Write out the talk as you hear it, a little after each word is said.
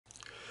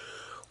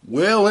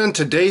Well, in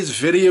today's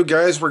video,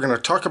 guys, we're going to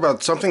talk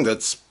about something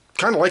that's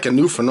kind of like a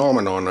new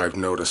phenomenon I've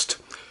noticed.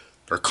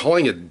 They're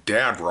calling it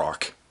dad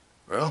rock.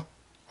 Well,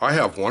 I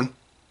have one.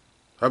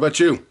 How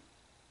about you?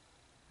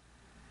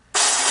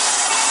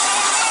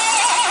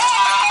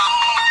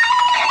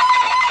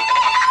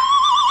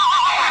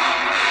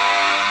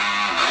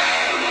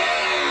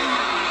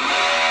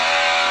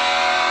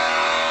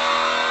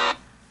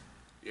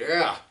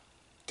 Yeah,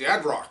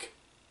 dad rock.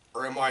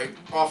 Or am I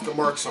off the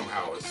mark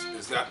somehow?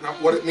 Is that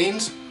not what it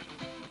means?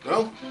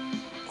 No?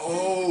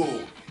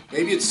 Oh,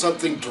 maybe it's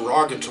something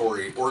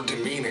derogatory or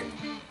demeaning.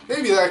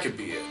 Maybe that could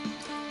be it.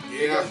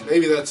 Yeah,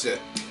 maybe that's it.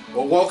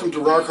 Well, welcome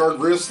to Rock Hard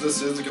Riffs.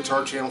 This is the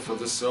guitar channel for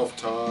the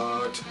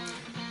self-taught.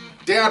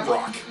 Dad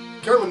rock.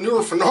 Kind of a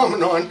newer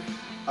phenomenon.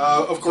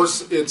 Of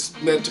course, it's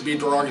meant to be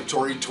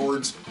derogatory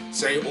towards,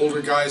 say,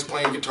 older guys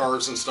playing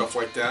guitars and stuff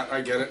like that.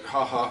 I get it.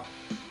 Haha.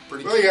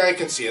 Well, yeah, I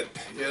can see it.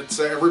 It's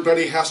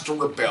everybody has to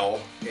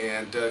rebel,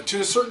 and to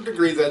a certain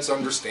degree, that's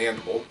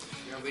understandable.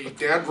 You know, the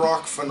dad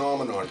rock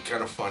phenomenon,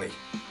 kind of funny.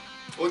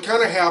 Well, it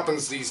kind of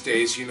happens these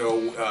days, you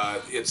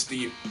know. It's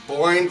the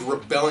blind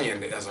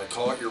rebellion, as I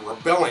call it. You're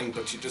rebelling,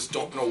 but you just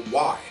don't know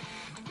why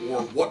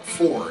or what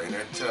for. And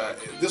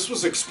this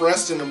was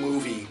expressed in a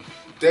movie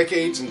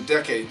decades and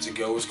decades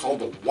ago. It was called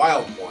The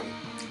Wild One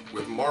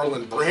with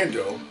Marlon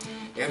Brando.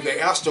 And they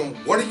asked him,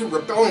 what are you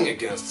rebelling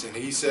against? And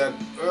he said,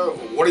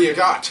 what do you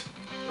got?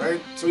 Right?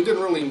 So he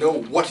didn't really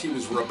know what he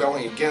was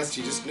rebelling against.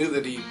 He just knew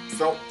that he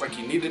felt like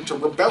he needed to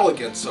rebel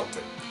against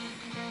something.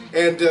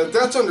 And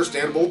that's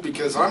understandable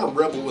because I'm a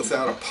rebel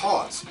without a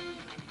pause.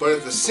 But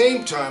at the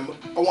same time,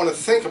 I want to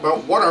think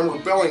about what I'm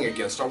rebelling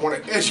against. I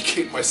want to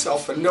educate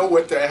myself and know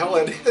what the hell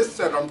it is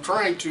that I'm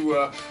trying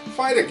to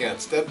fight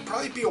against. That'd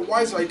probably be a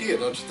wise idea,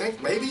 don't you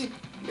think? Maybe,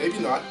 maybe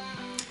not.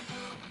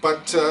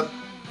 But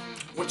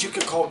what you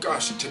could call,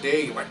 gosh,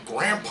 today, like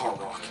grandpa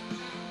rock,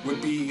 would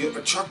be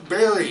Chuck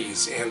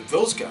Berry's and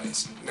those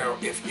guys. Now,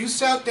 if you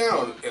sat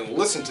down and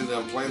listened to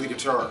them play the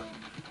guitar,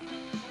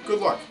 good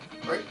luck,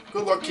 right?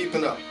 Good luck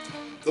keeping up.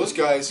 Those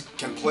guys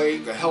can play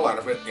the hell out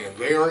of it, and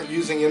they aren't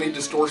using any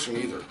distortion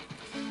either.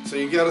 So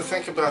you got to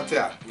think about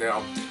that.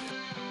 Now,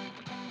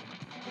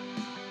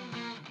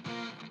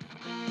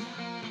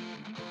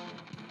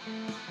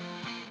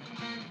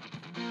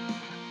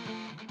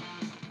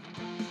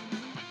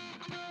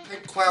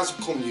 take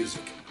classical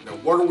music. Now,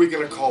 what are we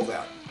going to call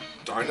that?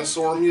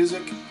 Dinosaur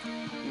music?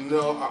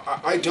 No,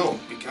 I don't,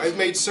 because I've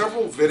made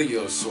several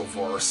videos so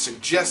far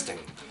suggesting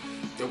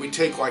that we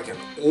take like an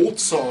old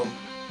song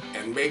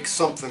and make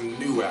something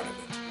new out of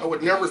it. I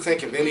would never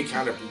think of any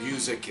kind of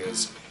music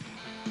as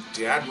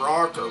dad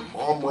rock or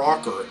mom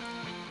rock or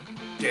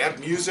dad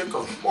music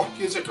or mom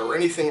music or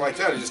anything like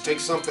that. I just take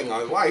something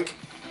I like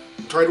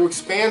and try to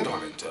expand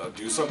on it,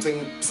 do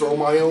something, throw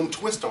my own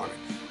twist on it.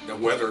 Now,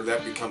 whether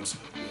that becomes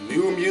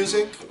new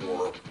music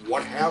or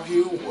what have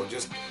you, or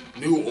just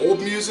new old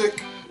music,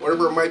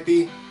 whatever it might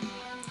be,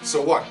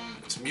 so what?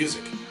 It's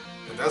music.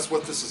 And that's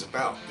what this is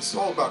about. This is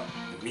all about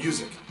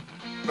music.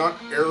 Not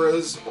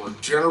eras or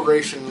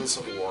generations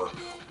or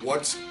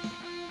what's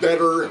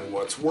better and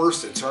what's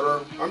worse,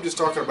 etc. I'm just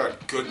talking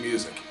about good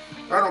music.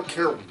 I don't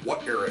care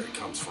what era it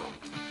comes from.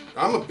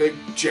 I'm a big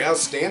jazz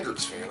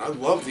standards fan. I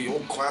love the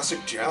old classic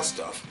jazz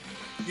stuff.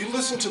 You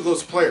listen to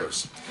those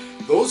players.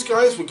 Those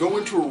guys would go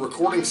into a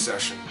recording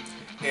session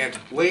and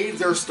lay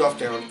their stuff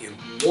down in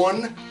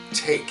one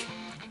take.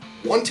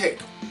 One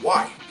take.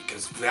 Why?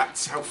 Because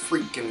that's how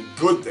freaking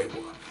good they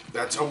were.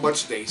 That's how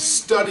much they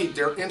studied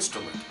their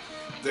instrument.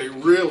 They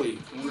really,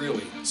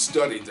 really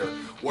studied their,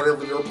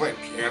 whatever they were playing,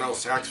 piano,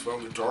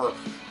 saxophone, guitar,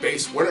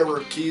 bass,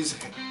 whatever keys,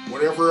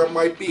 whatever it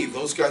might be.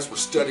 Those guys were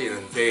studying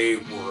and they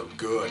were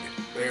good.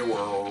 They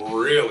were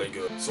really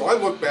good. So I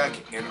look back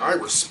and I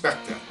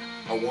respect that.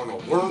 I want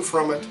to learn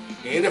from it,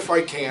 and if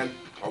I can,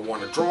 I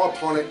want to draw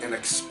upon it and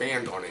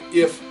expand on it,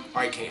 if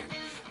I can.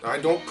 Now, I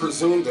don't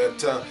presume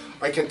that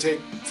I can take,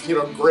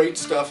 great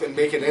stuff and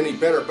make it any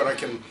better, but I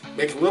can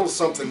make a little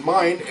something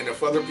mine, and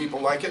if other people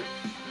like it,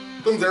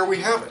 then there we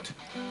have it.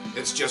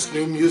 It's just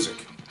new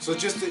music. So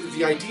just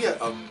the idea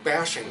of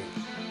bashing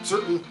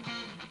certain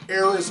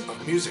eras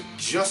of music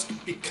just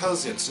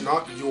because it's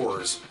not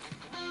yours,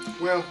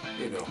 well,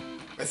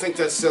 I think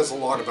that says a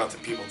lot about the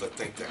people that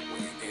think that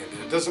way. And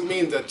it doesn't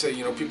mean that,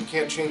 people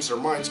can't change their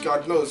minds.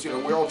 God knows,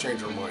 we all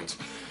change our minds.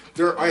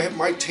 I have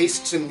my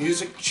tastes in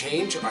music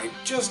change. I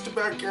just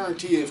about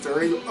guarantee if there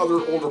are any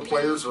other older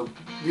players or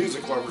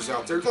music lovers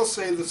out there, they'll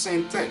say the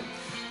same thing.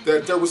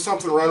 That there was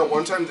something around at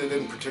one time, they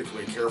didn't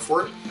particularly care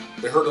for it.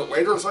 They heard it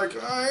later, it's like,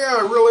 oh yeah,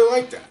 I really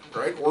like that,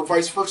 right? Or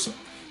vice versa.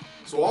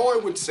 So all I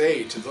would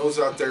say to those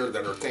out there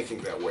that are thinking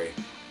that way,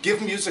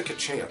 give music a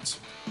chance.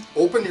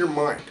 Open your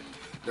mind.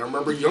 Now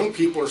remember, young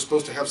people are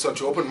supposed to have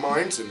such open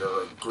minds, and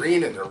they're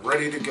green and they're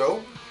ready to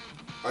go.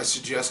 I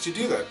suggest you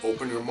do that.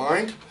 Open your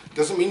mind.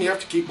 Doesn't mean you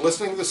have to keep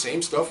listening to the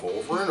same stuff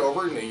over and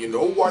over, and you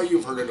know why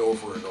you've heard it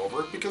over and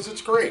over, because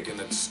it's great and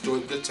it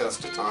stood the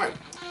test of time.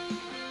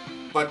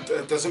 But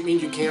it doesn't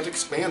mean you can't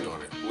expand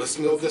on it.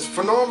 Listen to this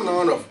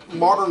phenomenon of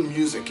modern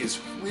music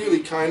is really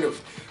kind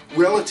of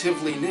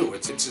relatively new.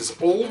 It's as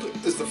old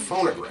as the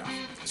phonograph.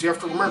 So you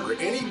have to remember,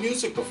 any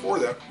music before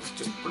that was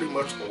just pretty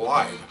much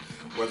live.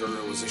 Whether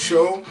it was a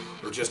show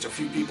or just a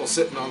few people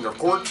sitting on their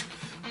porch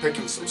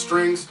picking some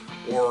strings,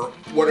 or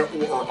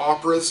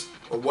operas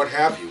or what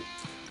have you.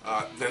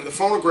 Then the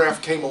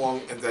phonograph came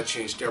along and that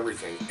changed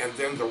everything. And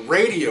then the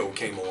radio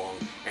came along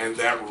and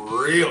that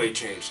really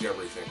changed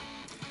everything.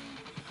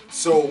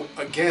 So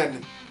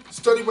again,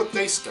 study what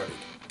they studied.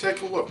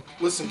 Take a look,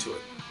 listen to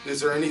it. Is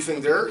there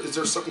anything there? Is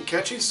there something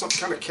catchy? Something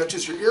kind of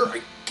catches your ear?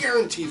 I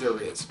guarantee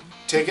there is.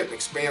 Take it and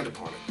expand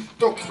upon it.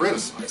 Don't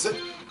criticize it.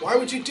 Why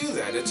would you do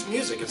that? It's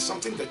music. It's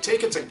something to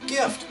take. It's a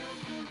gift.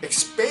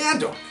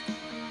 Expand on it.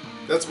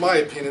 That's my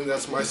opinion.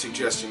 That's my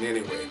suggestion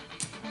anyway.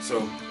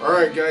 So,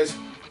 alright guys.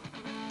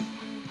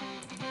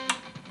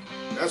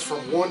 That's from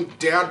one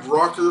dad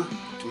rocker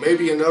to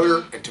maybe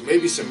another, and to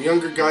maybe some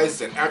younger guys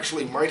that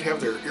actually might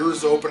have their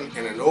ears open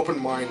and an open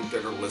mind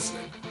that are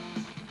listening.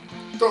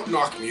 Don't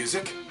knock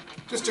music.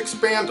 Just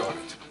expand on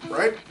it,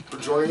 right? For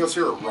joining us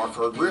here at Rock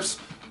Hard Riffs.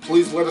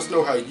 Please let us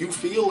know how you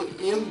feel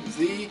in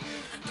the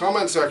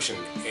comment section.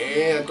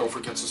 And don't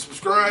forget to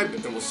subscribe,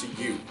 and we'll see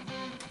you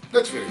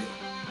next video.